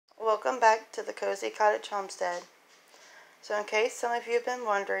welcome back to the Cozy Cottage Homestead. So in case some of you have been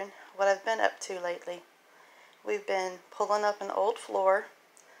wondering what I've been up to lately, we've been pulling up an old floor,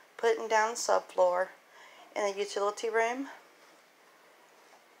 putting down subfloor in the utility room.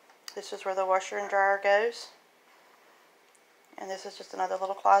 This is where the washer and dryer goes. And this is just another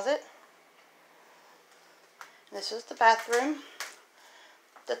little closet. This is the bathroom.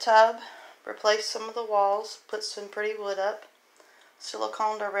 The tub, replaced some of the walls, put some pretty wood up,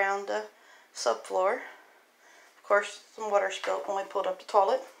 siliconed around the subfloor. Of course, some water spilled when we pulled up the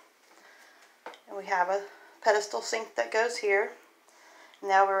toilet. And we have a pedestal sink that goes here.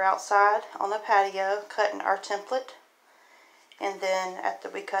 Now we're outside on the patio cutting our template. And then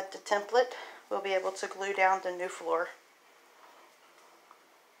after we cut the template, we'll be able to glue down the new floor.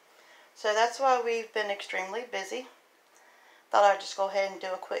 So that's why we've been extremely busy. Thought I'd just go ahead and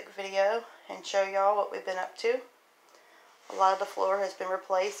do a quick video and show y'all what we've been up to. A lot of the floor has been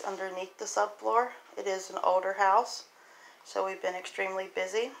replaced underneath the subfloor. It is an older house, so we've been extremely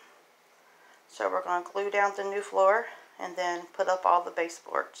busy. So we're going to glue down the new floor and then put up all the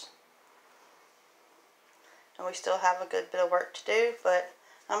baseboards. And we still have a good bit of work to do, but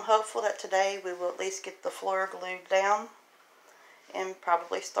I'm hopeful that today we will at least get the floor glued down and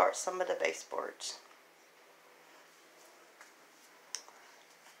probably start some of the baseboards.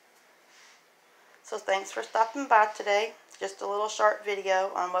 So thanks for stopping by today. Just a little short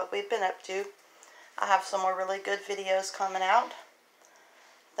video on what we've been up to. I have some more really good videos coming out.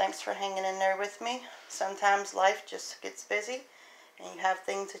 Thanks for hanging in there with me. Sometimes life just gets busy and you have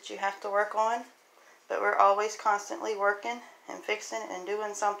things that you have to work on. But we're always constantly working and fixing and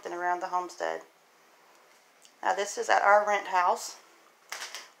doing something around the homestead. Now this is at our rent house.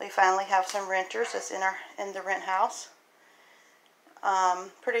 We finally have some renters that's in the rent house.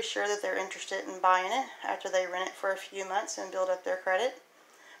 Pretty sure that they're interested in buying it after they rent it for a few months and build up their credit.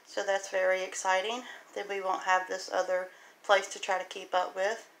 So that's very exciting. Then we won't have this other place to try to keep up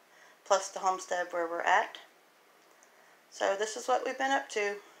with, plus the homestead where we're at. So this is what we've been up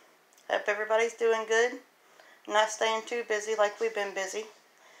to. Hope everybody's doing good. Not staying too busy like we've been busy.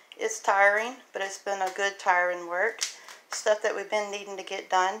 It's tiring, but it's been a good tiring work. Stuff that we've been needing to get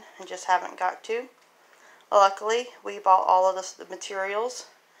done and just haven't got to. Luckily, we bought all of the materials,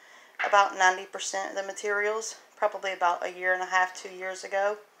 about 90% of the materials, probably about a year and a half, 2 years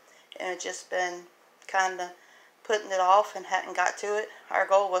ago. And it's just been kind of putting it off and hadn't got to it. Our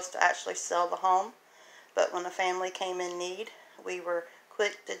goal was to actually sell the home, but when the family came in need, we were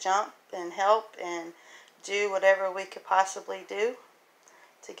quick to jump and help and do whatever we could possibly do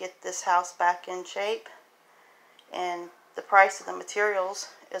to get this house back in shape. And the price of the materials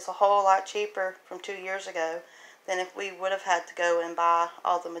is a whole lot cheaper from 2 years ago than if we would have had to go and buy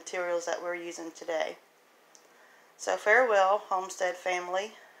all the materials that we're using today. So farewell, homestead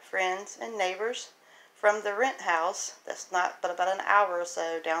family, friends, and neighbors from the rent house that's not but about an hour or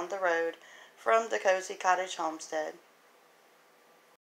so down the road from the Cozy Cottage Homestead.